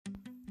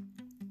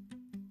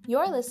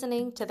You're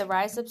listening to the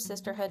Rise Up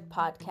Sisterhood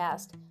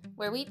podcast,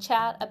 where we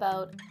chat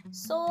about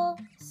soul,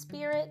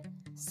 spirit,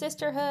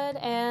 sisterhood,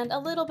 and a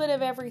little bit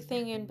of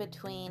everything in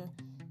between.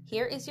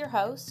 Here is your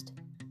host,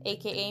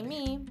 aka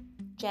me,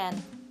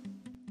 Jen.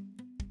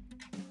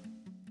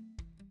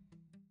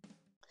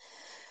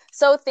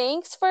 So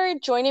thanks for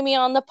joining me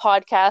on the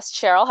podcast,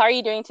 Cheryl. How are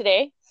you doing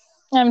today?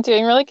 I'm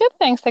doing really good,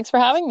 thanks. Thanks for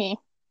having me.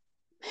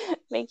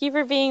 Thank you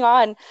for being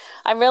on.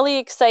 I'm really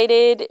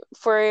excited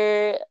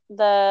for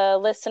the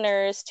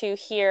listeners to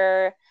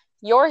hear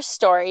your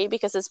story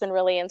because it's been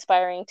really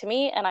inspiring to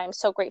me, and I'm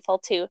so grateful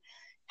to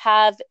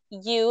have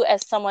you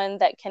as someone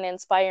that can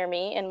inspire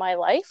me in my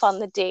life on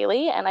the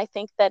daily. And I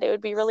think that it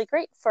would be really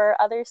great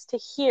for others to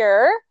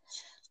hear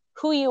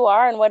who you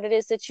are and what it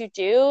is that you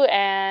do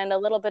and a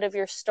little bit of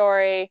your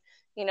story,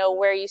 you know,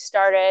 where you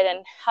started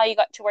and how you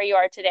got to where you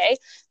are today.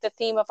 The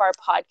theme of our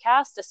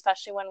podcast,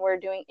 especially when we're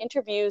doing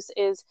interviews,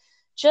 is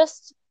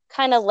just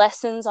kind of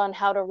lessons on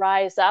how to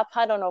rise up.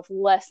 I don't know if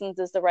lessons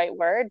is the right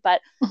word,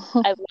 but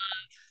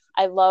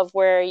I love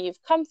where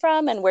you've come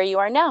from and where you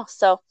are now.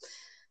 So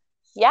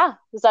yeah,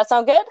 does that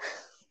sound good?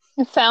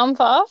 It sounds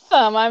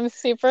awesome. I'm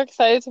super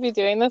excited to be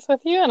doing this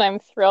with you, and I'm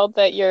thrilled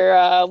that you're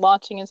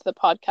launching into the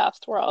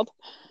podcast world.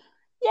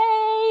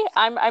 Yay!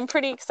 I'm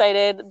pretty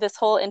excited. This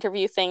whole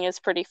interview thing is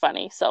pretty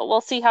funny, so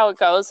we'll see how it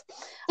goes.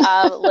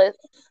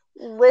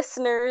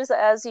 Listeners,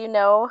 as you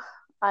know,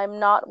 I'm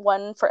not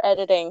one for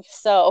editing,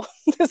 so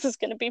this is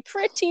going to be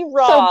pretty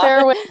raw. So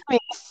bear with me.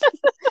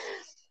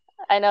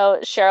 I know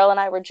Cheryl and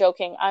I were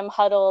joking. I'm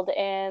huddled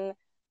in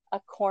a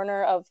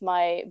corner of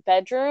my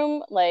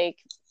bedroom, like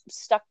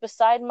stuck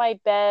beside my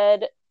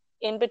bed,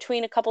 in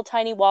between a couple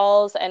tiny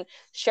walls. And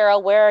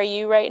Cheryl, where are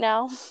you right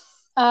now?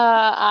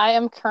 I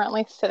am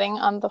currently sitting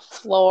on the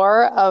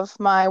floor of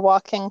my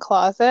walk-in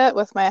closet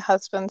with my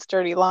husband's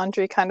dirty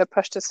laundry kind of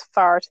pushed as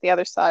far to the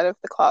other side of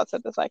the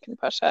closet as I can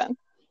push it.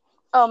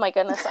 Oh my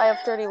goodness, I have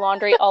dirty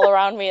laundry all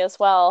around me as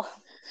well.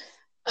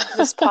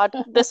 This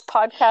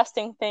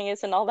podcasting thing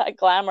isn't all that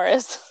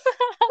glamorous.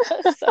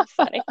 That's so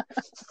funny.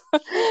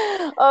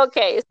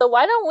 Okay, so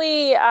why don't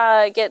we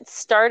get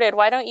started?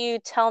 Why don't you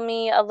tell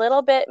me a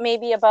little bit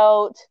maybe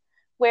about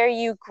where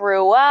you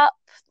grew up?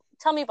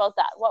 Tell me about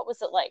that. What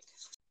was it like?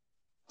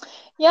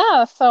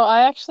 Yeah, so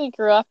I actually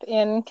grew up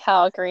in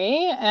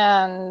Calgary,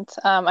 and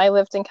I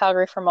lived in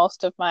Calgary for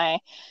most of my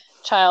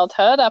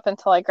childhood up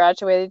until I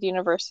graduated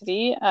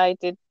university. I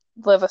did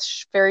live a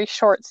very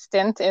short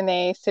stint in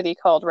a city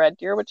called Red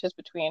Deer, which is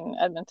between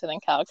Edmonton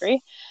and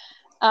Calgary.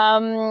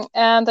 And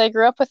I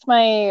grew up with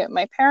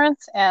my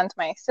parents and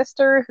my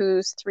sister,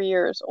 who's 3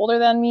 years older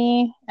than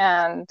me,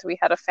 and we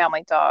had a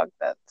family dog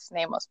that's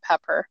name was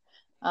Pepper.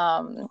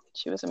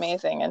 She was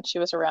amazing, and she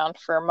was around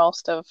for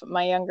most of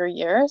my younger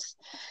years.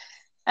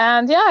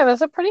 And yeah, I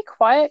was a pretty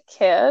quiet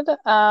kid.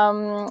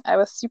 I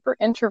was super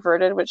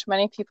introverted, which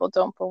many people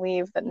don't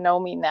believe that know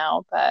me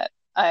now, but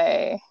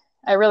I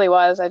really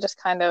was. I just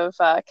kind of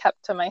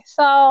kept to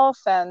myself,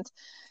 and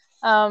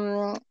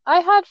I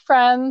had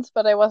friends,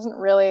 but I wasn't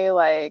really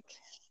like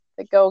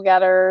the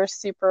go-getter,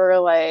 super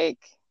like,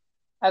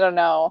 I don't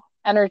know,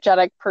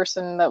 energetic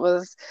person that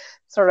was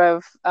sort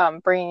of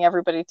bringing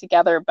everybody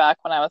together back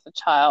when I was a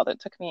child. It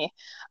took me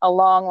a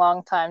long,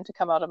 long time to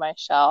come out of my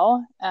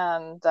shell.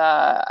 And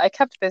I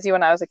kept busy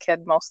when I was a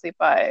kid, mostly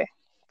by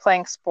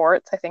playing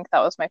sports. I think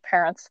that was my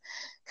parents'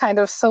 kind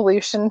of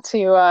solution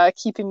to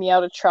keeping me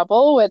out of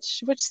trouble,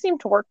 which seemed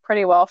to work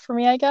pretty well for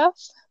me, I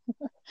guess.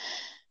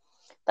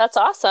 That's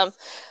awesome.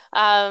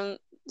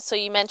 So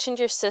you mentioned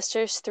your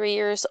sister's 3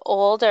 years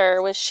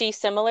older. Was she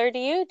similar to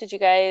you? Did you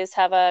guys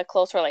have a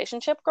close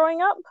relationship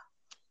growing up?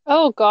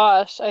 Oh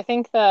gosh, I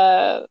think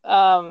that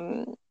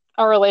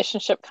our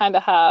relationship kind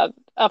of had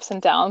ups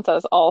and downs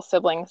as all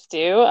siblings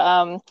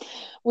do.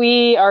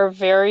 We are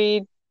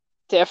very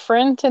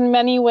different in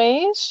many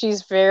ways.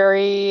 She's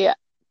very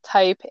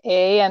type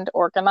A and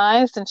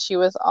organized, and she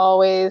was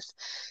always,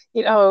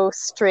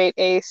 straight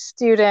A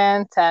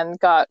student and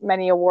got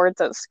many awards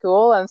at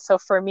school. And so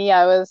for me,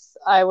 I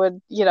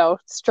would,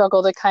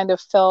 struggle to kind of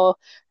fill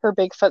her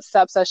big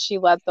footsteps as she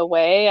led the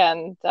way.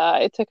 And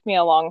it took me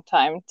a long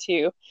time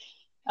to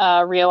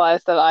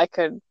realize that I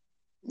could,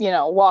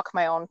 walk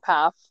my own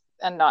path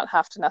and not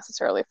have to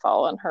necessarily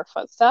follow in her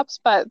footsteps.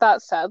 But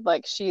that said,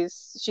 like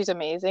she's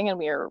amazing,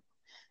 and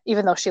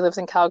even though she lives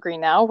in Calgary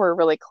now, we're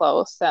really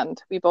close,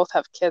 and we both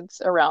have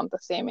kids around the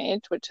same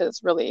age, which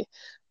has really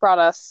brought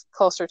us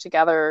closer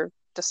together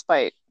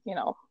despite,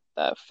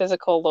 the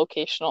physical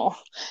locational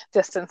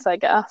distance, I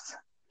guess.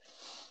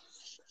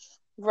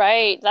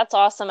 Right. That's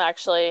awesome,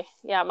 actually.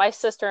 Yeah, my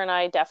sister and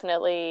I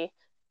definitely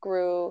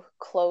grew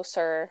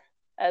closer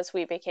as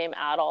we became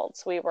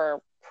adults. We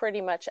were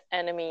pretty much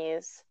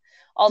enemies.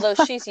 Although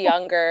she's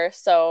younger,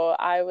 so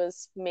I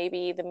was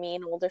maybe the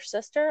mean older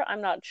sister.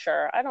 I'm not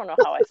sure. I don't know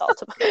how I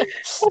felt about it.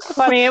 It's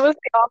funny, it was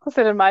the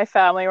opposite in my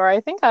family, where I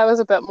think I was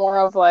a bit more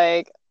of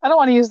like, I don't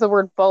want to use the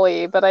word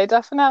bully, but I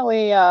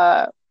definitely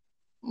had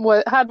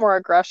more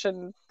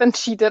aggression than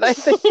she did, I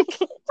think.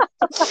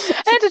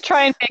 I had to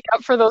try and make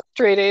up for those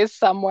stray days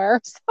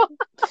somewhere. So.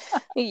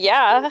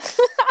 Yeah.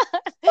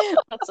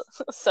 That's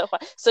so fun.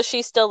 So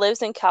she still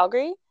lives in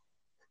Calgary?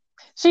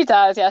 She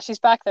does, yeah. She's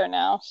back there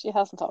now. She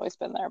hasn't always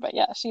been there, but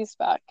yeah, she's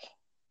back.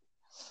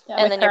 Yeah,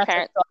 my And then your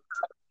parents are parent,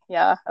 still,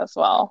 yeah, as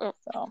well.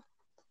 So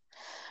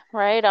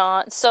right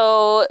on.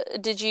 So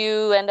did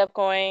you end up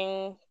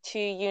going to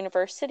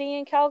university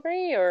in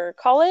Calgary or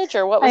college,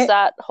 or what was I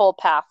that whole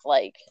path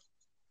like?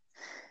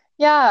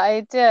 Yeah,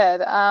 I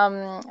did.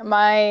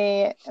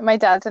 My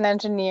dad's an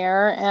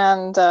engineer,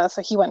 and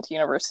so he went to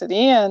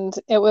university, and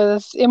it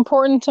was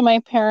important to my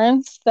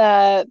parents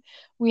that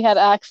we had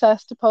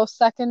access to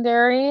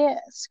post-secondary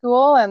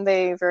school, and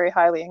they very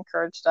highly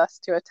encouraged us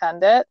to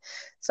attend it.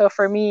 So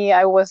for me,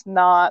 I was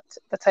not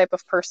the type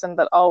of person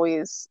that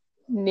always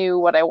knew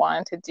what I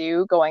wanted to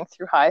do going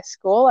through high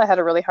school. I had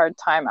a really hard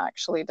time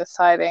actually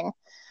deciding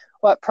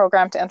what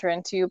program to enter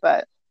into,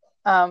 but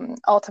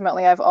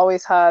ultimately, I've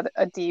always had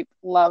a deep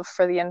love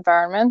for the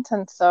environment.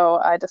 And so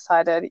I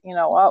decided, you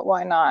know what,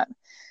 why not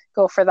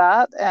go for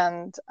that?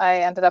 And I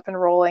ended up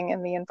enrolling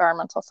in the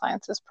environmental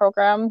sciences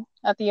program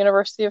at the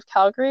University of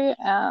Calgary.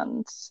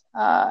 And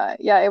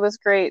yeah, it was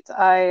great.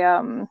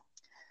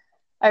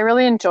 I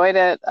really enjoyed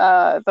it.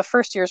 The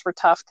first years were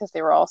tough because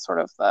they were all sort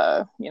of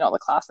the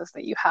classes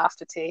that you have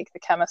to take, the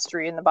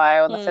chemistry and the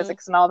bio and the Mm.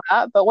 physics and all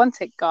that. But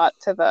once it got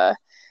to the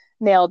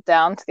nailed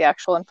down to the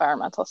actual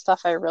environmental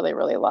stuff, I really,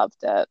 really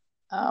loved it.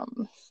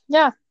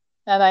 Yeah.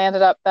 And I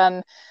ended up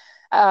then,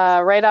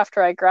 right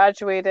after I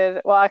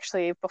graduated, well,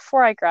 actually,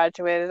 before I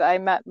graduated, I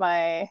met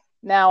my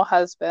now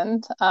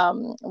husband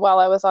while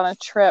I was on a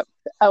trip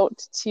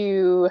out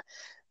to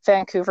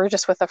Vancouver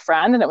just with a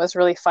friend. And it was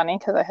really funny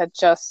because I had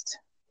just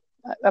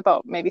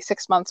about maybe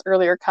 6 months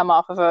earlier come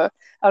out of a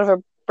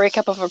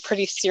breakup of a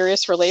pretty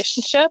serious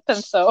relationship.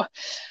 And so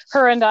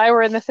her and I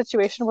were in the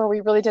situation where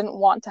we really didn't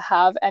want to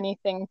have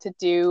anything to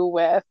do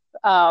with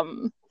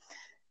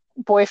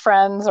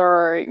boyfriends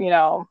or,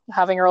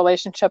 having a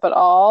relationship at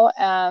all.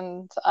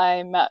 And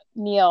I met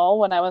Neil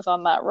when I was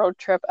on that road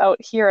trip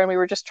out here, and we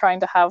were just trying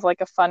to have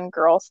like a fun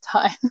girls'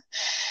 time.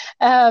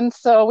 And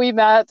so we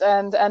met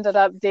and ended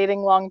up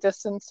dating long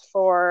distance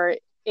for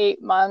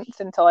 8 months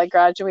until I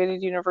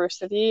graduated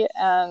university.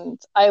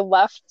 And I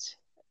left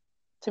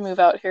to move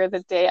out here the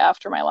day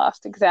after my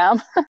last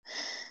exam.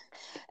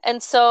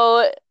 And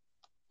so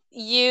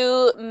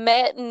you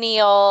met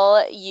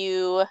Neil,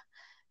 you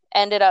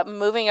ended up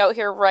moving out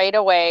here right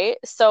away.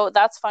 So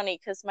that's funny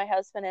because my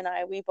husband and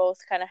I, we both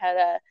kind of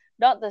had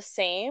not the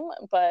same,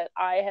 but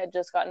I had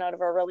just gotten out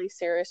of a really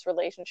serious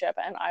relationship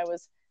and I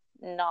was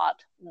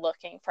not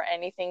looking for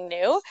anything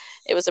new.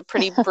 It was a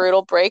pretty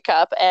brutal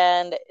breakup.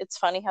 And it's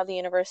funny how the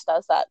universe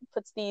does that,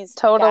 puts these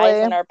guys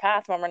Totally. in our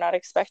path when we're not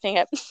expecting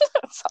it. It's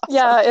awesome.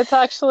 Yeah, it's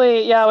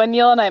actually, yeah, when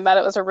Neil and I met,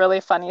 it was a really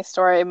funny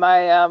story.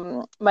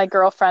 My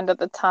girlfriend at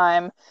the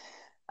time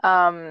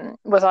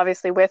was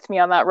obviously with me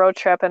on that road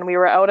trip, and we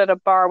were out at a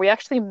bar. We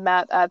actually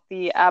met at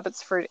the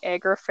Abbotsford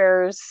Agri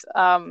Fairs.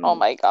 Oh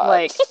my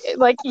God.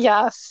 Like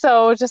yeah.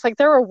 So just like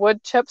there were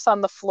wood chips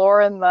on the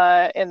floor in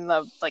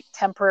the like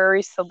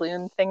temporary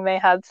saloon thing they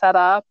had set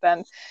up,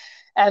 and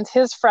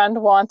his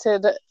friend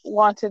wanted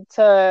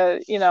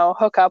to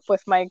hook up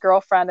with my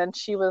girlfriend, and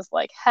she was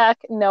like, heck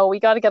no, we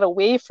got to get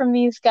away from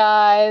these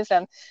guys.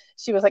 And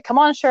she was like, come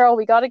on, Cheryl,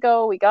 we gotta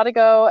go.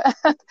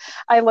 And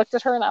I looked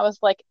at her and I was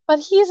like, but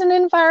he's an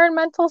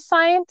environmental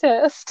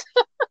scientist.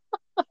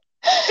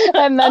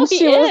 And then Oh,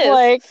 he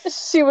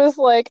is. she was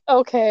like,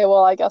 okay,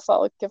 well, I guess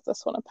I'll give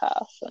this one a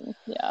pass. And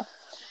yeah,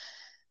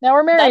 now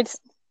we're married.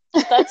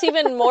 That's that's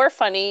even more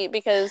funny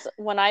because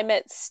when I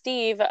met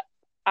Steve,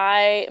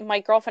 I my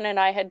girlfriend and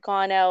I had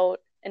gone out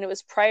and it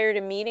was prior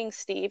to meeting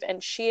Steve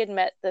and she had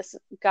met this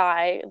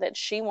guy that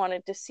she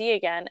wanted to see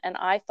again and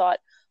I thought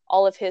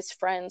all of his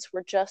friends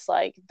were just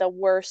like the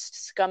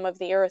worst scum of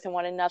the earth and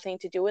wanted nothing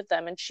to do with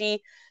them and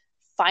she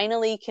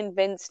finally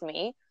convinced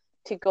me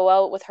to go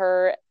out with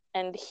her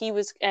and he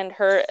was and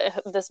her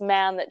this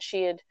man that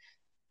she had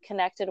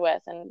connected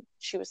with and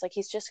she was like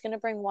he's just going to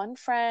bring one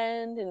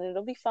friend and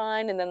it'll be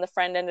fine and then the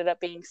friend ended up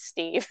being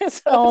Steve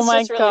so Oh it's my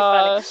just really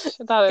funny.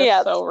 gosh, that is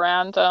Yeah, so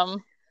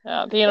random.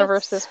 Yeah, the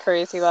universe is it's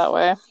crazy that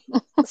way.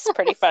 it's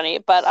pretty funny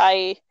but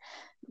I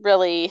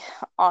really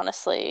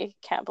honestly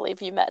can't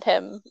believe you met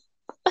him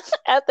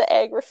at the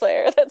Agri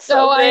Flare. That's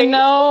so Oh, I great.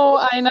 know,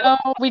 I know.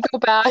 We go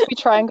back, we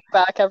try and go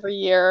back every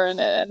year,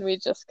 and we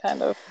just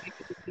kind of make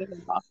a bit of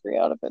a mockery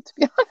out of it, to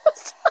be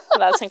honest.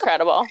 That's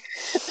incredible.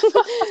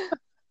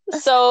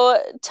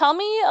 So tell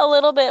me a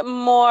little bit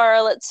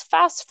more. Let's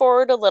fast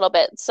forward a little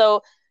bit.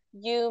 So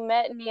you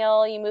met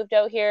Neil, you moved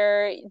out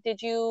here.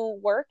 Did you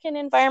work in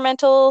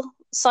environmental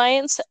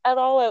science at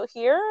all out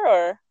here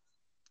or?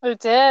 I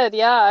did,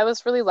 yeah. I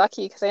was really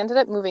lucky because I ended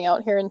up moving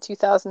out here in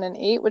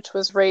 2008, which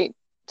was right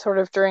sort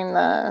of during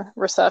the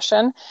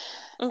recession.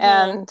 Mm-hmm.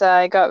 And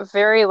I got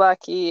very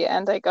lucky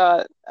and I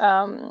got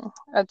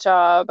a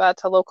job at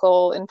a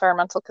local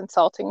environmental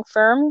consulting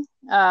firm.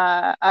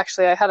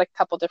 Actually, I had a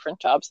couple different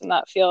jobs in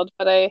that field,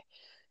 but I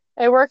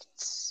worked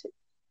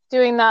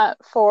doing that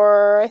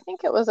for I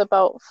think it was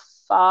about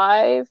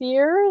 5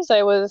 years.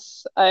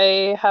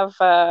 I have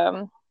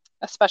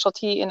a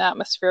specialty in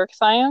atmospheric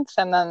science,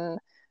 and then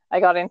I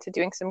got into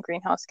doing some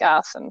greenhouse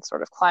gas and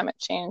sort of climate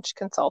change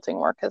consulting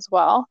work as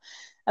well.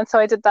 And so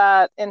I did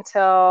that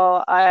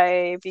until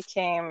I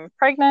became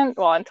pregnant,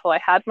 well, until I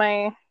had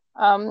my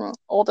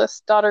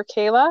oldest daughter,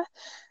 Kayla.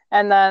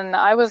 And then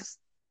I was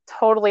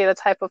totally the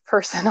type of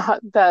person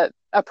that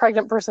a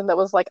pregnant person that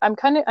was like, I'm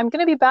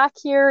gonna be back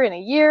here in a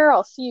year.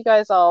 I'll see you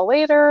guys all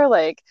later.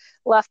 Like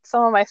left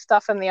some of my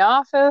stuff in the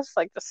office,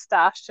 like just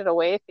stashed it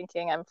away,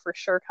 thinking I'm for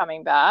sure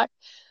coming back.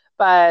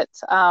 But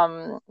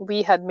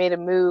we had made a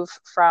move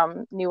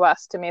from New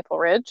West to Maple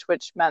Ridge,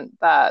 which meant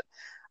that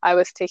I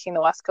was taking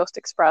the West Coast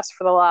Express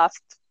for the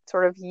last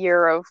sort of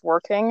year of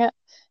working,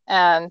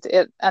 and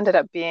it ended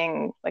up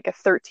being like a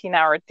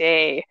 13-hour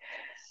day.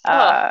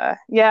 Oh,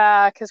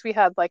 Yeah, because we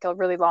had like a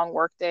really long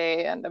work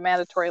day and a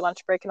mandatory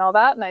lunch break and all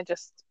that, and it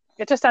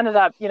just ended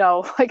up,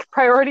 like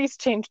priorities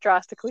change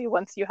drastically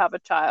once you have a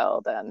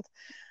child. And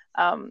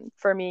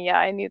for me, yeah,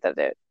 I knew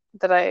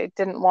that I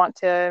didn't want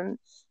to,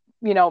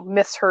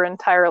 miss her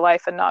entire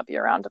life and not be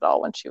around at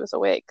all when she was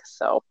awake.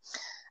 So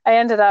I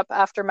ended up,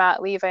 after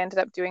mat leave, I ended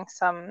up doing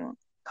some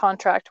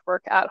contract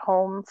work at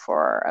home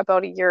for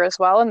about a year as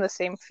well in the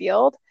same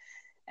field.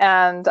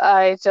 And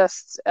I'm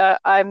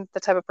the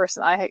type of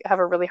person, I have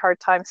a really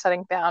hard time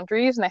setting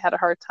boundaries, and I had a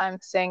hard time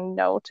saying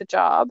no to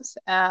jobs.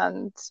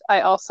 And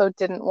I also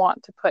didn't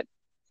want to put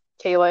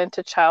Kayla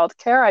into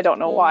childcare. I don't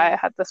know why I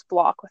had this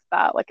block with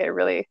that. Like I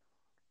really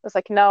was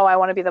like, no, I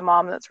want to be the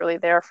mom that's really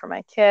there for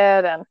my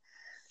kid. And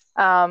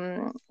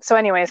so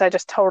anyways, I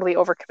just totally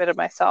overcommitted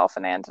myself,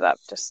 and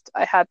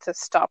I had to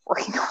stop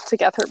working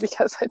altogether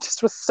because I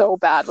just was so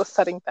bad with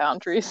setting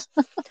boundaries.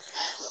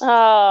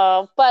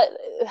 oh, but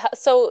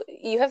so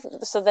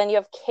then you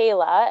have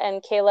Kayla,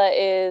 and Kayla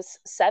is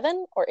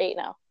 7 or 8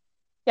 now.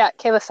 Yeah,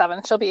 Kayla's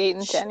 7. She'll be 8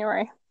 in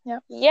January. Yeah.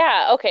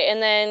 Yeah, okay.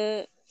 And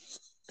then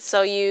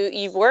so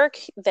you work,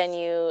 then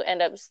you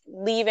end up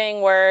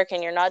leaving work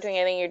and you're not doing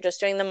anything, you're just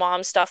doing the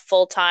mom stuff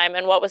full time.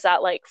 And what was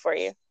that like for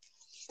you?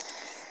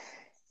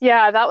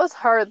 Yeah, that was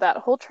hard. That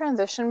whole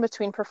transition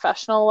between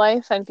professional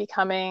life and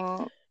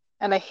becoming,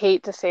 and I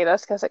hate to say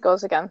this because it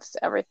goes against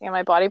everything in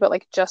my body, but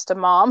like just a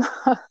mom,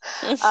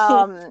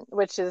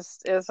 which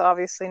is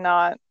obviously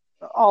not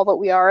all that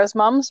we are as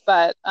moms,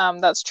 but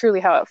that's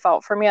truly how it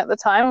felt for me at the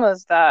time,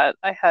 was that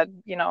I had,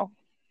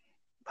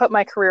 put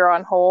my career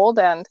on hold,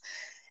 and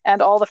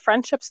all the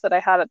friendships that I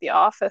had at the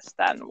office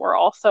then were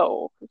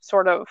also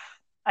sort of,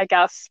 I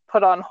guess,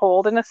 put on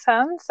hold in a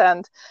sense.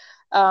 And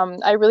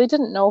I really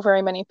didn't know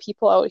very many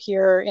people out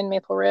here in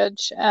Maple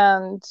Ridge,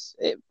 and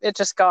it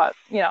just got,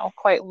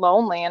 quite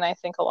lonely. And I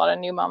think a lot of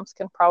new moms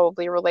can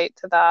probably relate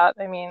to that.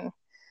 I mean,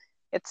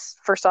 it's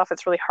first off,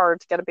 it's really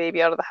hard to get a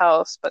baby out of the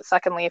house, but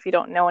secondly, if you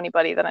don't know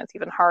anybody, then it's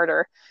even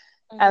harder.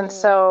 And Hmm.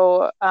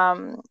 so,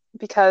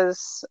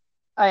 because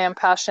I am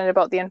passionate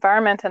about the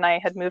environment, and I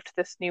had moved to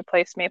this new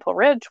place, Maple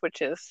Ridge,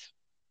 which is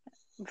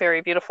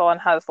very beautiful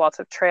and has lots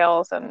of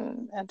trails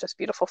and just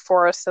beautiful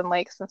forests and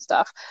lakes and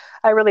stuff.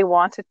 I really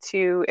wanted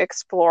to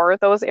explore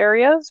those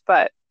areas,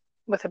 but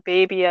with a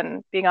baby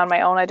and being on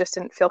my own, I just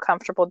didn't feel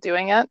comfortable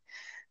doing it.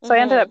 So I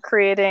ended Hmm. up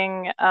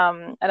creating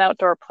an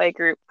outdoor play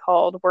group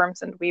called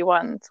Worms and Wee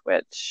Ones,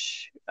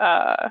 which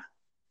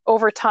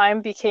over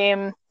time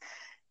became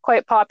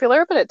quite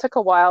popular, but it took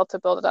a while to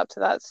build it up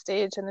to that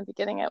stage. In the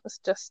beginning, it was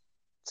just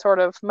sort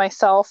of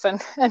myself and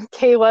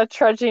Kayla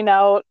trudging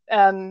out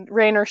and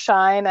rain or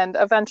shine. And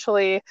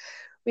eventually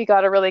we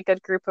got a really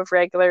good group of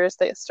regulars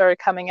that started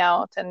coming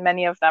out, and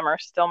many of them are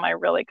still my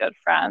really good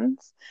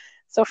friends.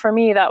 So for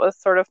me, that was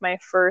sort of my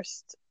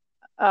first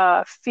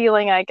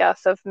feeling, I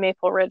guess, of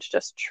Maple Ridge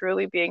just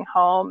truly being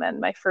home,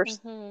 and my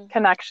first Hmm.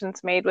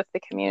 connections made with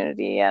the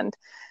community. And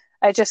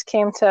I just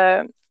came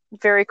to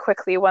very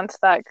quickly, once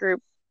that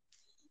group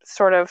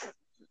sort of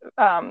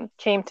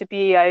came to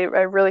be, I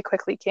really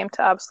quickly came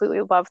to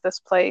absolutely love this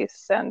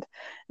place. And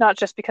not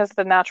just because of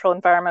the natural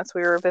environments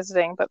we were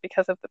visiting, but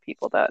because of the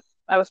people that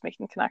I was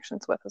making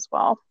connections with as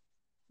well.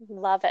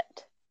 Love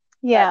it.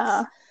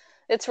 Yeah, That's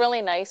it's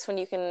really nice when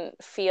you can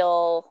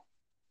feel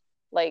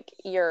like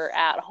you're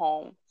at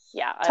home.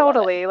 Yeah, I love it.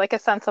 totally. Like a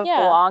sense of Yeah,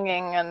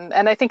 belonging.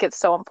 And I think it's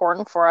so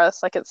important for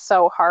us. Like it's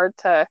so hard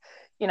to,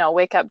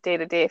 wake up day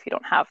to day if you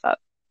don't have that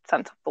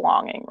sense of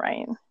belonging,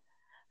 right?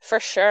 for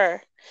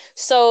sure.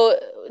 So,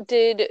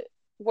 did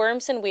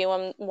Worms and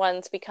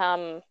Ones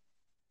become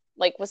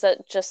like, was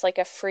it just like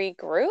a free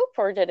group,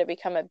 or did it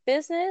become a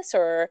business,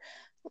 or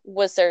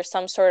was there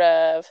some sort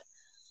of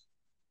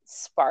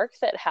spark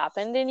that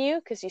happened in you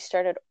because you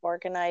started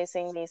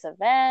organizing these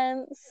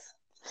events?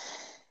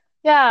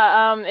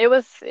 Yeah,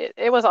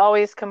 it was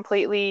always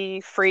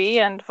completely free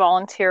and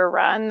volunteer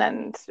run,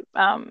 and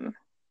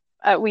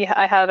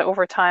I had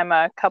over time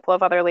a couple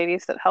of other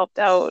ladies that helped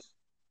out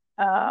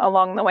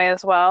along the way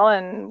as well,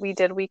 and we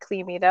did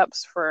weekly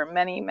meetups for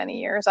many, many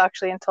years,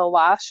 actually until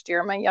last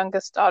year. My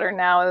youngest daughter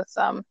now is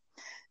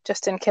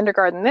just in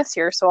kindergarten this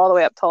year, so all the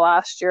way up to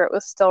last year it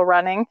was still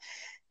running.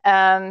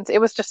 And it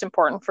was just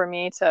important for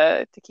me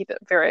to keep it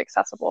very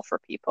accessible for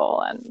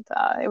people, and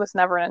it was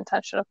never an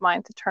intention of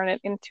mine to turn it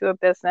into a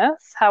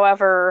business.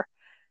 However,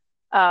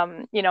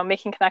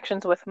 making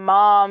connections with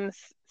moms,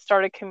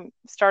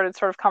 started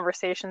sort of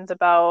conversations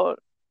about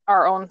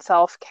our own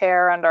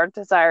self-care and our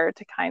desire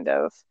to kind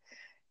of,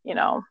 you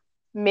know,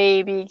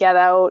 maybe get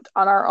out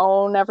on our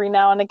own every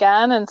now and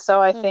again. And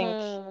so I think,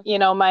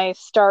 Mm-hmm. my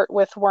start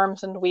with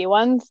Worms and Wee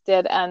Ones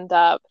did end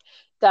up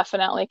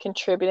definitely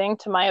contributing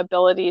to my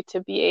ability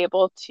to be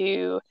able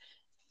to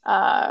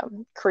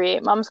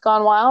create Mom's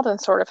Gone Wild and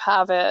sort of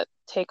have it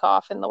take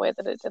off in the way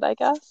that it did, I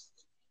guess.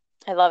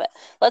 I love it.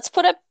 Let's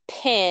put a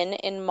pin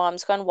in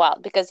Mom's Gone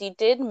Wild because you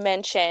did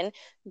mention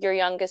your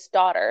youngest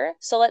daughter.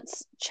 So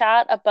let's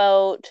chat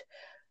about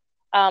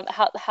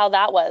how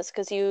that was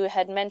because you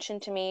had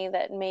mentioned to me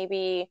that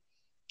maybe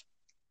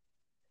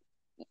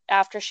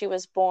after she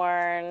was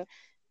born,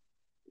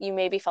 you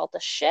maybe felt a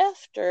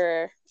shift,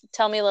 or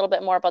tell me a little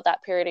bit more about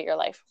that period of your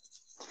life.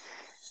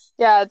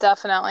 Yeah,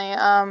 definitely.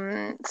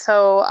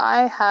 So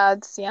I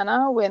had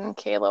Sienna when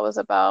Kayla was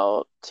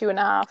about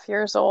 2.5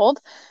 years old.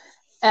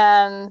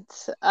 And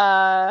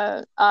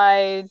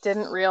I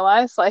didn't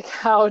realize like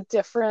how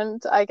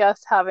different, I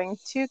guess, having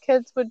two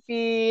kids would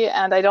be.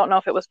 And I don't know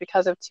if it was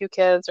because of two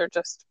kids or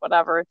just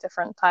whatever,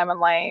 different time in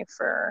life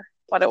or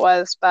what it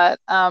was. But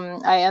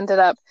I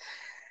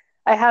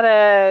had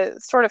a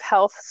sort of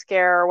health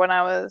scare when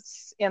I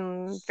was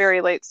in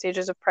very late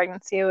stages of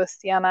pregnancy with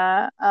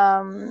Sienna.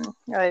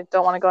 I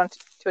don't want to go into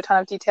a ton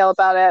of detail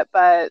about it,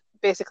 but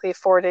basically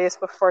 4 days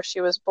before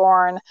she was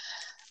born,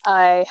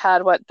 I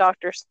had what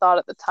doctors thought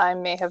at the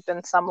time may have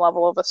been some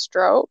level of a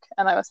stroke,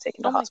 and I was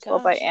taken to Oh my hospital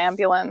by gosh.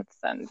 ambulance.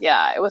 And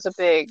yeah, it was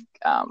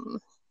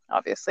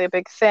obviously a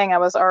big thing. I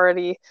was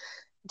already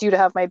due to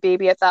have my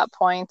baby at that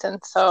point,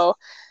 and so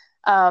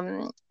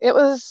it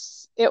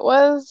was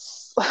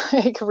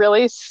like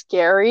really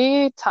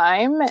scary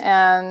time,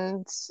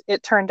 and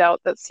it turned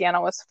out that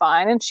Sienna was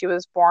fine, and she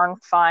was born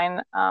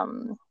fine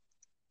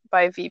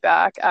by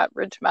VBAC at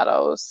Ridge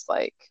Meadows.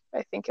 Like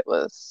I think it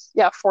was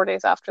 4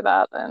 days after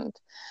that,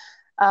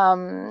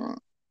 um,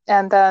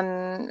 and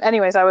then,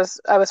 anyways, I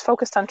was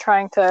focused on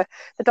trying to.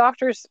 The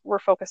doctors were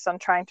focused on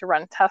trying to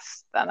run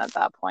tests then at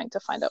that point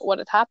to find out what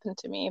had happened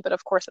to me. But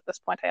of course, at this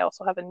point, I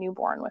also have a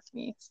newborn with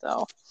me,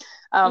 so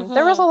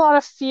there was a Mm-hmm. lot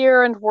of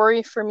fear and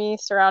worry for me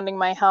surrounding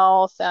my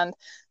health and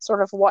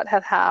sort of what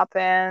had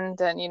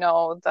happened, and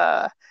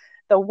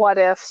the what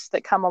ifs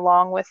that come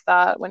along with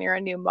that when you're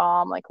a new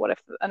mom. Like, what if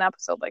an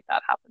episode like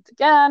that happens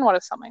again? What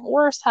if something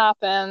worse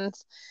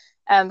happens?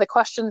 And the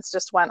questions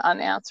just went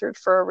unanswered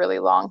for a really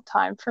long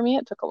time for me.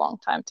 It took a long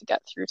time to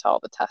get through to all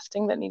the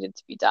testing that needed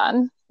to be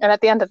done. And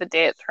at the end of the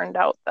day, it turned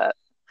out that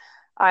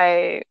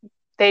I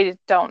they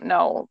don't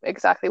know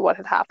exactly what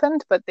had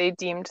happened, but they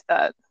deemed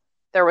that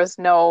there was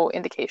no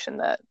indication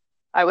that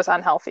I was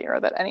unhealthy or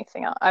that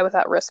anything I was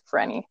at risk for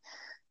any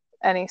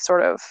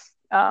sort of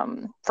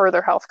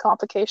further health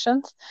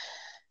complications.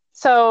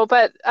 So,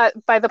 but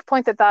by the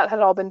point that that had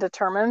all been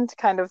determined,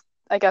 kind of,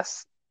 I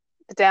guess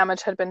the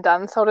damage had been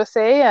done, so to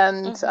say,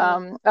 and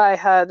Mm-hmm. I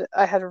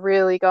had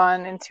really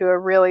gone into a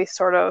really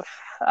sort of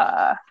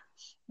uh,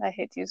 I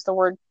hate to use the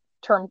word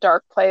term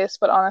dark place,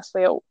 but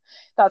honestly,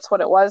 that's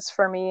what it was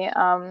for me.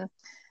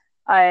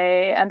 I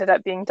ended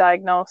up being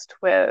diagnosed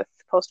with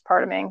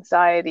postpartum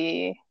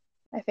anxiety.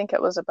 I think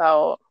it was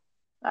about,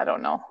 I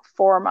don't know,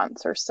 4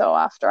 months or so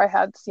after I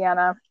had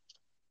Sienna,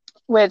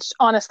 which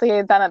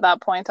honestly, then at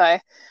that point,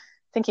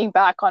 thinking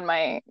back on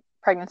my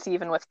pregnancy,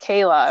 even with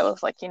Kayla, I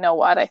was like, you know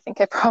what? I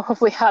think I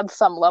probably had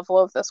some level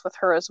of this with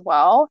her as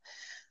well.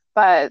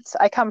 But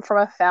I come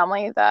from a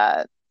family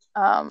that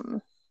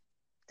um,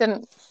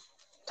 didn't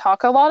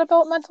talk a lot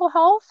about mental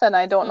health. And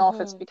I don't know if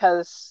it's Mm-hmm.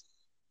 because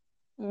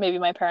maybe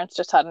my parents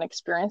just hadn't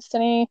experienced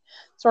any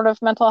sort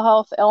of mental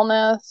health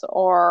illness,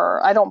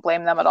 or I don't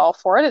blame them at all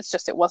for it. It's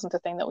just it wasn't a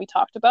thing that we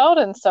talked about.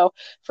 And so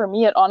for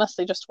me, it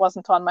honestly just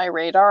wasn't on my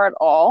radar at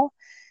all.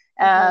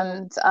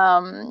 Mm-hmm.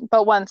 And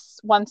but once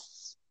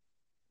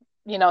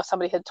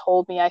somebody had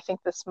told me, I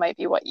think this might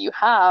be what you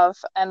have.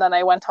 And then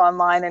I went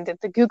online and did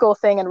the Google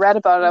thing and read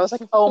about it. I was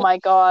like, oh my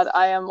God,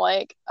 I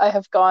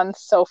have gone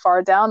so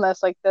far down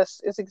this. Like,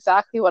 this is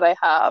exactly what I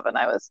have. And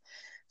I was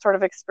sort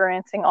of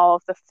experiencing all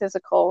of the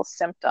physical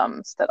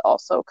symptoms that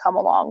also come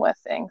along with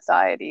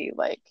anxiety,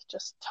 like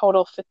just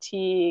total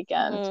fatigue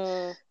and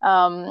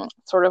Mm.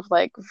 sort of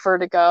like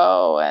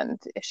vertigo and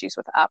issues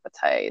with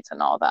appetite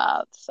and all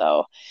that.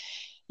 So,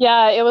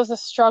 yeah, it was a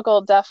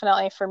struggle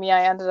definitely for me.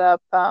 I ended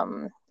up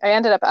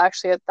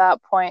actually at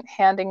that point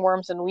handing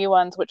Worms and Wee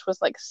Ones, which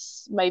was like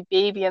my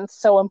baby and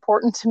so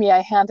important to me.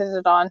 I handed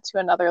it on to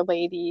another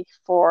lady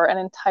for an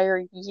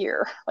entire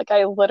year. Like,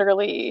 I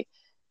literally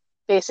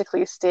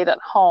basically stayed at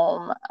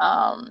home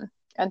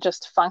and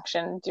just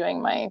functioned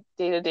doing my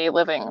day-to-day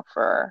living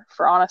for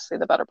honestly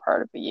the better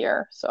part of a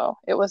year. So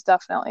it was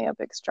definitely a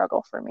big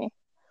struggle for me.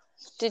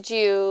 Did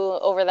you,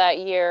 over that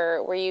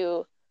year, were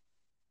you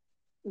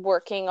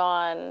working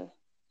on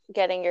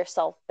getting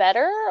yourself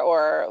better,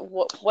 or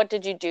what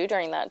did you do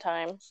during that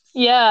time?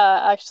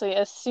 Yeah, actually,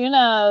 as soon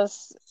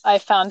as I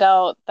found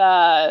out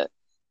that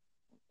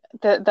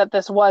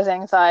this was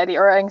anxiety,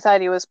 or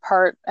anxiety was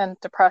part and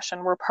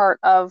depression were part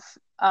of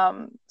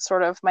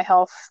sort of my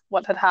health,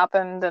 what had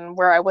happened and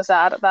where I was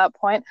at that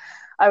point,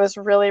 I was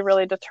really,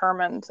 really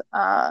determined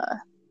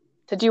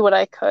to do what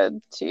I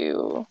could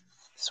to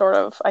sort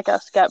of, I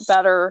guess, get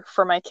better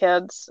for my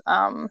kids.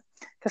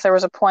 Because there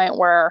was a point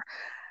where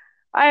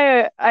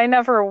I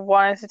never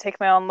wanted to take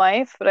my own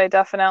life, but I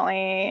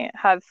definitely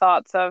had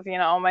thoughts of,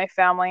 my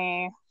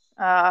family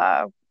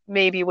uh,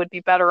 maybe would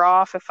be better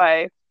off if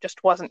I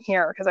just wasn't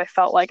here because I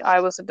felt like I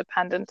was a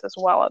dependent as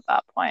well at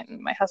that point,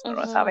 and my husband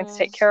was having to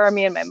take Mm-hmm. care of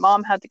me, and my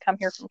mom had to come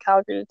here from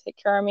Calgary to take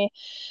care of me.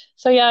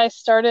 So yeah, I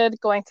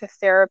started going to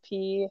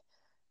therapy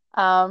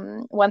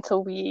once a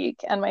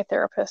week, and my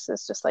therapist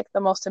is just like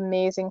the most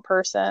amazing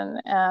person,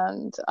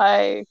 and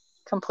I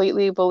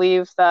completely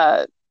believe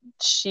that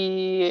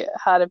she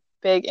had a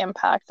big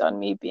impact on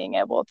me being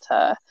able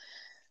to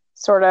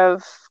sort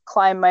of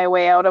climb my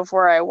way out of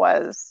where I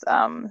was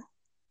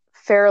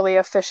fairly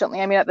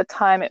efficiently. I mean, at the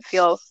time it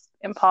feels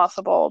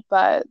impossible,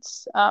 but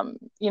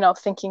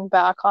thinking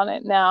back on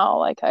it now,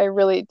 like I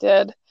really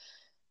did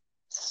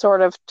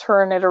sort of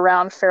turn it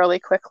around fairly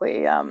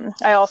quickly.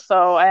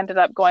 I ended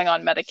up going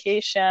on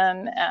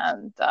medication,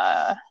 and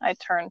I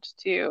turned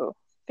to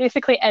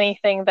basically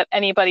anything that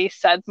anybody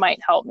said might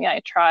help me.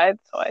 I tried.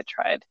 So I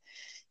tried,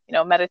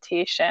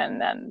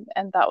 meditation,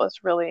 and that was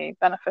really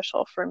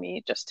beneficial for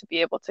me just to be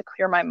able to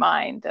clear my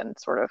mind and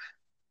sort of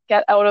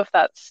get out of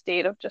that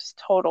state of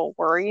just total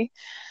worry.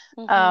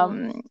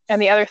 Mm-hmm.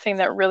 And the other thing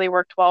that really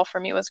worked well for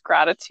me was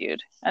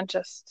gratitude. And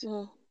just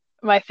Mm-hmm.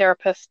 my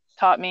therapist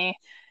taught me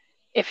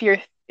if you're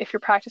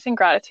practicing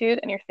gratitude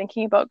and you're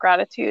thinking about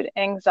gratitude,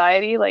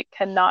 anxiety like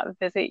cannot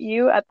visit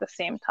you at the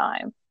same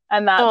time.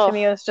 And that to Oh,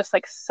 me is just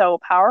like so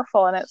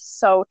powerful, and it's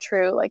so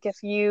true. Like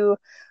if you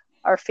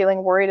are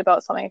feeling worried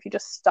about something, if you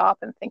just stop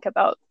and think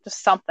about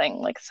just something,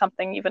 like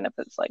something, even if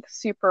it's like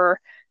super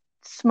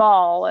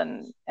small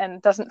and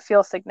doesn't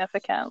feel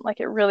significant, like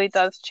it really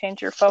does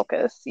change your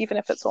focus, even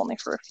if it's only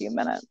for a few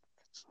minutes.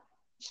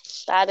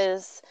 that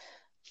is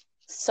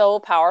so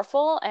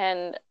powerful.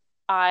 And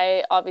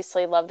I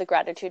obviously love the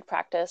gratitude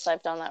practice.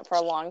 I've done that for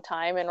a long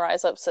time in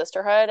Rise Up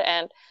Sisterhood,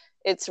 and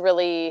it's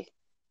really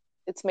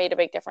it's made a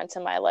big difference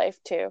in my life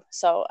too.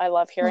 So I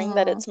love hearing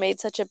that Mm-hmm. it's made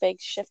such a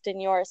big shift in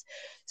yours.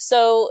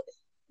 So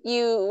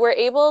you were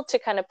able to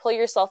kind of pull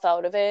yourself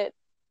out of it,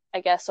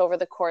 I guess, over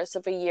the course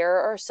of a year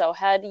or so.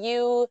 Had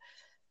you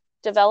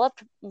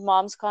developed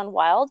Mom's Gone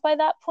Wild by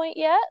that point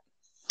yet?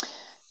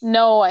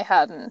 No, I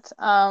hadn't.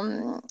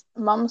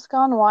 Mom's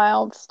Gone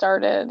Wild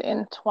started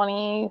in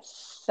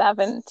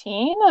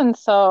 2017, and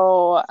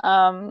so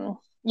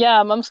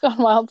yeah, Mom's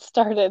Gone Wild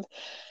started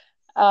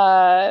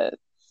uh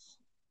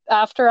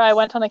after I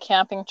went on a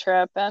camping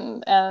trip,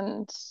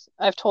 and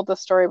I've told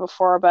this story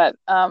before, but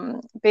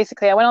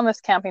basically I went on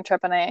this camping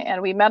trip,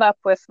 and we met up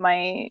with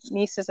my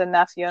nieces and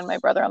nephew and my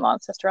brother-in-law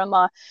and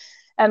sister-in-law,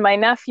 and my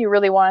nephew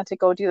really wanted to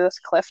go do this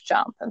cliff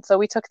jump. And so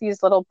we took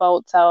these little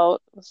boats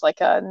out. It was like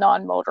a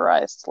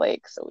non-motorized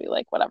lake. So we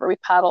like whatever, we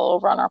paddle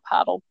over on our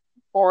paddle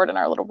board and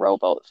our little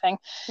rowboat thing.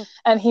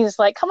 And he's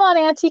like, "Come on,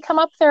 Auntie, come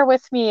up there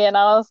with me." And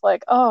I was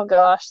like, "Oh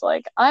gosh,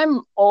 like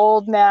I'm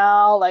old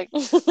now. Like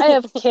I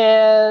have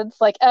kids.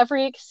 Like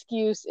every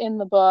excuse in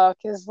the book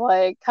is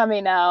like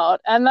coming out."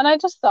 And then I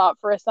just thought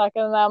for a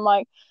second, and I'm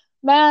like,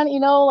 man,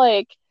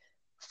 like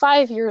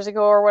 5 years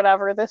ago or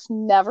whatever, this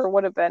never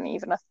would have been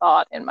even a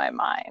thought in my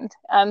mind.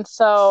 And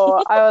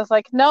so I was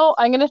like, no,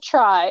 I'm going to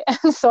try.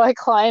 And so I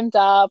climbed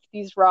up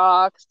these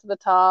rocks to the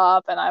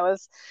top, and I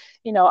was,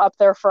 up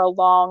there for a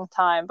long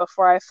time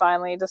before I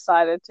finally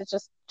decided to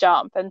just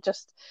jump and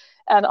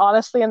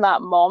honestly, in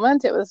that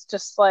moment, it was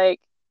just like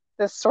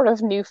this sort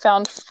of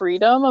newfound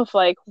freedom of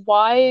like,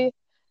 why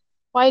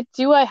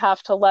do I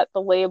have to let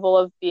the label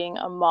of being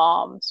a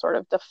mom sort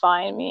of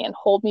define me and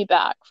hold me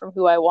back from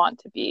who I want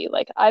to be?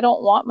 Like, I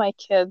don't want my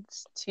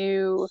kids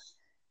to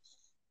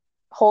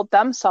hold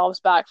themselves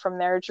back from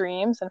their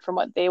dreams and from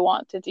what they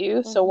want to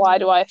do. So, why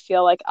do Mm-hmm. I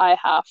feel like I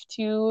have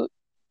to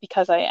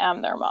because I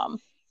am their mom?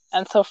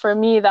 And so, for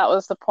me, that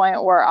was the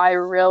point where I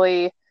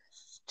really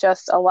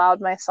just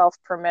allowed myself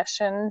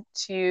permission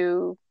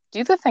to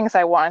do the things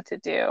I wanted to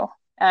do.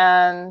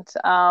 And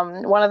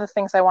one of the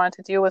things I wanted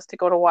to do was to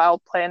go to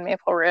Wild Play in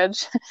Maple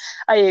Ridge.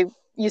 I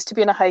used to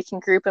be in a hiking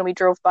group, and we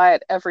drove by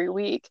it every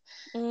week.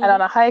 And Mm-hmm.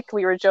 on a hike,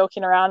 we were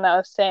joking around, and I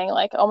was saying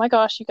like, "Oh my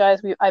gosh, you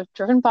guys, I've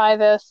driven by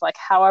this like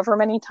however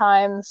many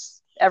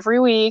times every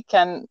week,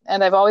 and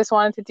I've always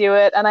wanted to do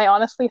it." And I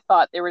honestly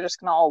thought they were just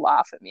gonna all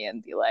laugh at me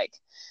and be like,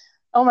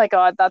 "Oh my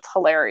God, that's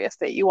hilarious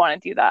that you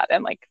want to do that,"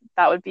 and like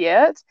that would be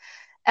it.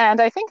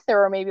 And I think there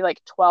were maybe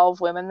like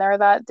 12 women there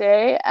that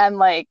day, and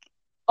like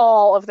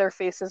all of their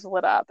faces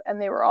lit up, and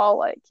they were all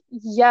like,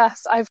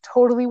 "Yes, I've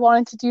totally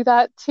wanted to do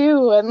that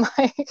too." And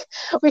like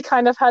we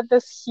kind of had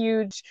this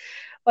huge,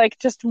 like,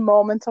 just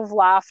moment of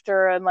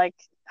laughter, and like,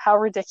 how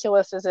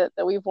ridiculous is it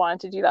that we've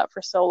wanted to do that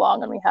for so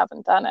long and we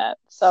haven't done it?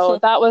 So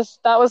that was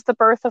the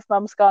birth of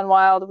Mom's Gone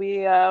Wild.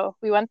 We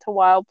went to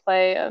Wild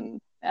Play, and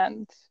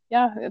And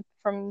yeah,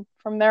 from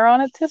there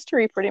on, it's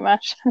history pretty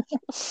much. Oh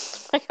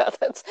my God,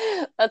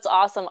 that's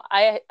awesome.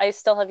 I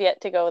still have yet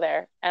to go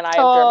there, and I've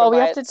Oh, driven we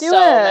by have it to do so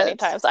many it.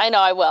 times. I know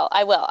I will.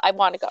 I will. I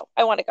want to go.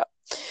 I want to go.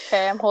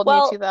 Okay, I'm holding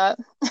you to Well,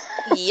 that.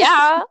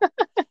 yeah.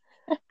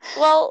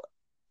 Well,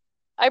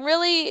 I'm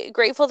really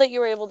grateful that you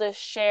were able to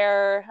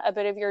share a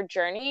bit of your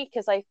journey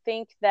because I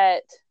think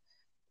that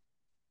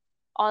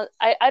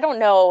I don't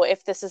know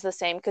if this is the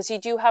same because you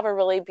do have a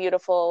really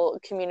beautiful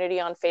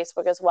community on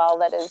Facebook as well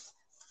that is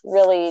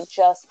really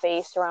just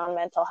based around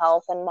mental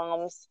health and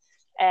moms,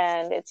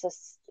 and it's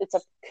a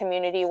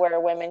community where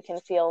women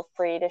can feel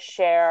free to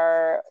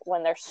share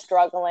when they're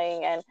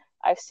struggling. And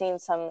I've seen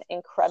some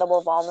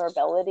incredible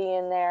vulnerability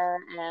in there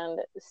and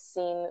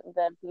seen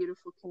the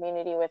beautiful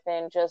community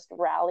within just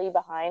rally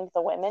behind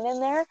the women in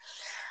there.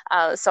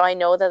 So I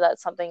know that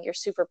that's something you're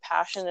super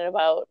passionate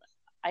about.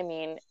 I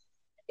mean,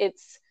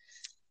 it's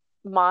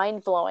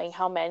mind blowing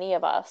how many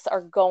of us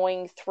are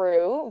going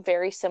through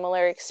very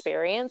similar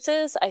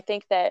experiences. I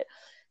think that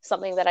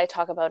something that I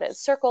talk about at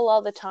Circle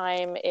all the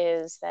time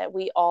is that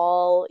we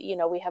all,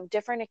 we have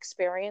different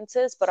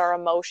experiences, but our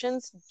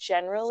emotions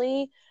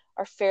generally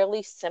are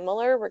fairly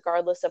similar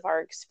regardless of our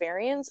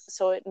experience.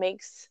 So it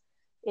makes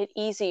it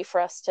easy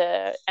for us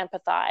to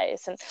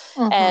empathize and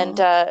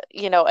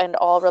Mm-hmm. and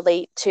all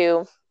relate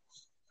to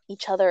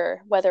each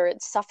other, whether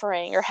it's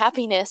suffering or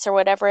happiness or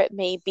whatever it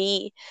may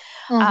be.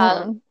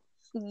 Mm-hmm.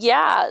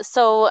 Yeah.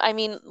 So, I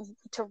mean,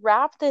 to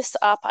wrap this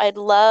up, first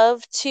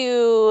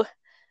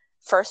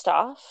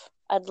off,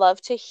 I'd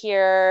love to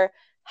hear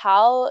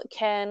how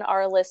can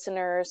our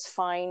listeners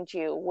find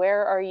you?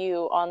 Where are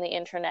you on the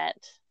internet?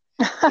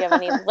 Do you have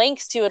any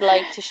links you would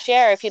like to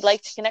share? If you'd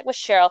like to connect with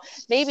Cheryl,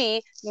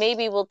 maybe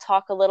we'll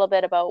talk a little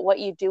bit about what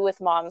you do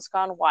with Moms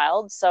Gone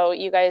Wild. So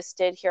you guys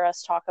did hear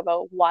us talk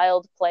about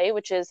Wild Play,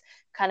 which is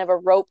kind of a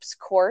ropes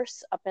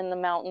course up in the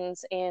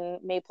mountains in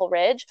Maple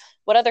Ridge.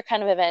 What other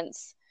kind of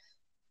events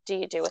do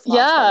you do with Moms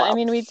Gone Yeah, I Wild?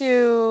 mean,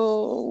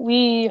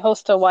 we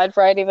host a wide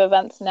variety of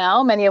events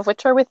now, many of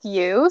which are with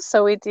you.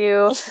 So we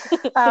do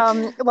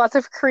lots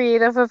of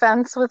creative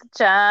events with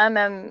Jen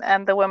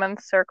and the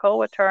Women's Circle,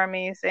 which are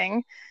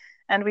amazing.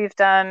 And we've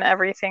done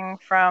everything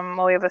from,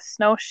 well, we have a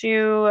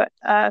snowshoe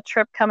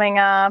trip coming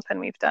up, and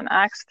we've done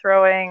axe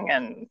throwing,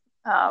 and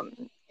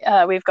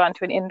we've gone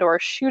to an indoor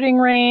shooting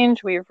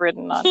range. We've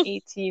ridden on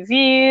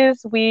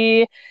ATVs.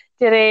 We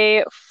did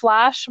a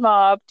flash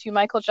mob to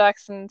Michael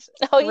Jackson's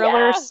Oh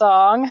Thriller yeah.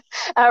 song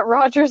at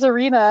Rogers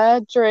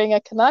Arena during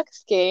a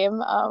Canucks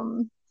game,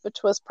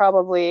 which was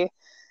probably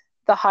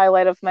the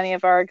highlight of many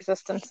of our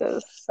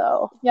existences.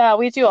 So yeah,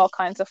 we do all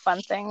kinds of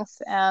fun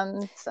things,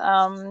 and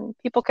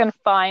people can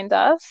find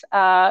us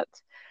at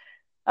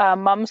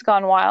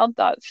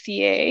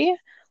mumsgonewild.ca,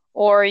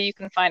 or you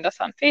can find us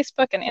on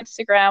Facebook and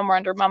Instagram. We're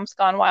under Mums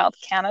Gone Wild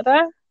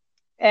Canada,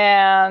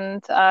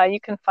 and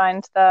you can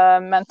find the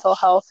mental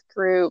health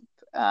group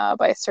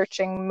by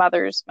searching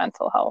Mother's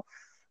Mental Health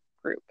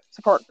Group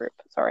Support Group.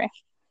 Sorry,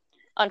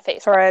 On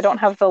Facebook. I don't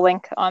have the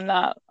link on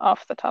that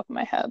off the top of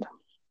my head,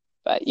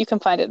 but you can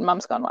find it in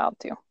Mums Gone Wild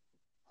too.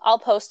 I'll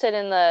post it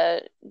in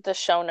the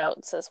show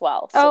notes as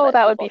well so Oh, that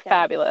that would people be can.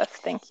 fabulous.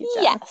 Thank you,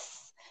 Jen.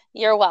 Yes,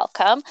 you're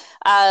welcome.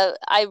 I'm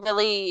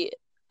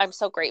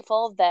so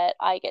grateful that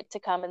I get to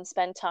come and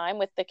spend time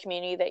with the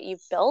community that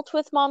you've built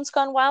with Moms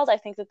Gone Wild. I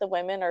think that the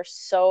women are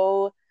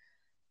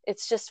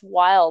it's just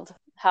wild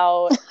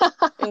how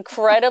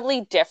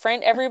incredibly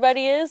different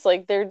everybody is.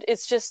 Like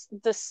it's just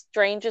the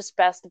strangest,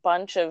 best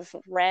bunch of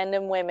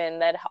random women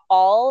that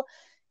all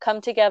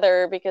come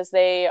together because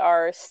they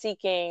are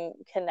seeking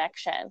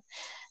connection.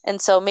 And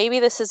so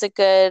maybe this is a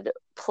good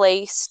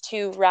place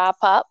to wrap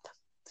up.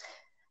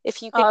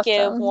 If you could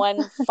give Awesome.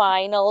 one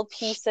final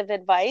piece of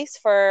advice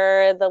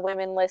for the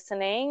women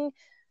listening,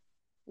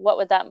 what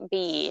would that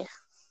be?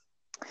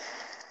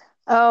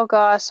 Oh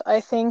gosh, I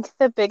think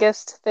the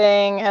biggest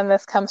thing, and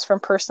this comes from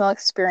personal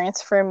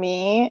experience for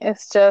me,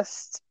 is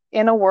just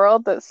in a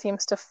world that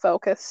seems to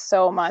focus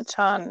so much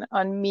on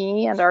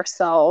me and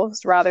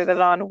ourselves rather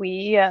than on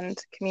we and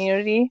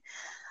community.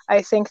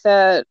 I think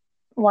that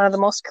one of the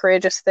most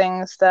courageous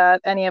things that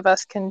any of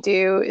us can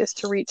do is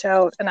to reach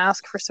out and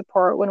ask for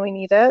support when we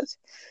need it.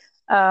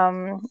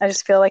 I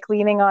just feel like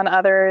leaning on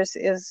others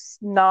is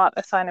not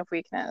a sign of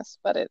weakness,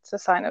 but it's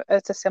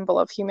a symbol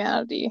of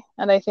humanity.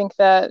 And I think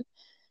that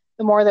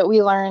the more that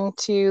we learn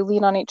to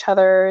lean on each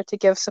other, to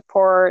give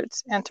support,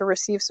 and to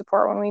receive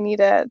support when we need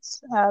it,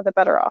 the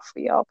better off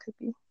we all could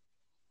be.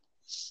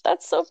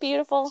 That's so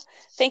beautiful.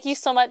 Thank you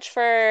so much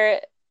for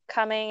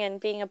coming and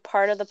being a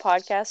part of the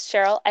podcast,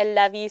 Cheryl. I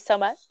love you so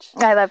much.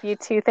 I love you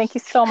too. Thank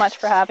you so much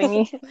for having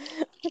me.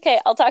 Okay,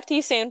 I'll talk to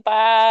you soon. Okay,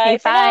 Bye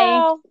for bye.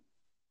 now.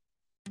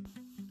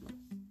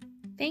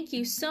 Thank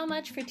you so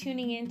much for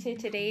tuning in to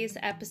today's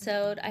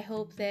episode. I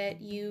hope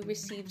that you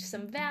received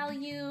some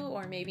value,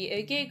 or maybe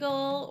a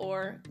giggle,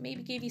 or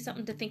maybe gave you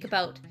something to think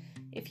about.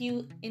 If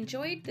you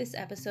enjoyed this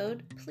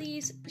episode,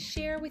 please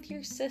share with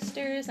your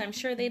sisters. I'm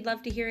sure they'd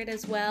love to hear it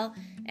as well.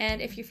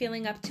 And if you're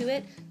feeling up to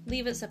it,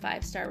 leave us a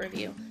 5-star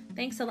review.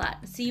 Thanks a lot.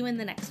 See you in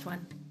the next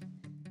one.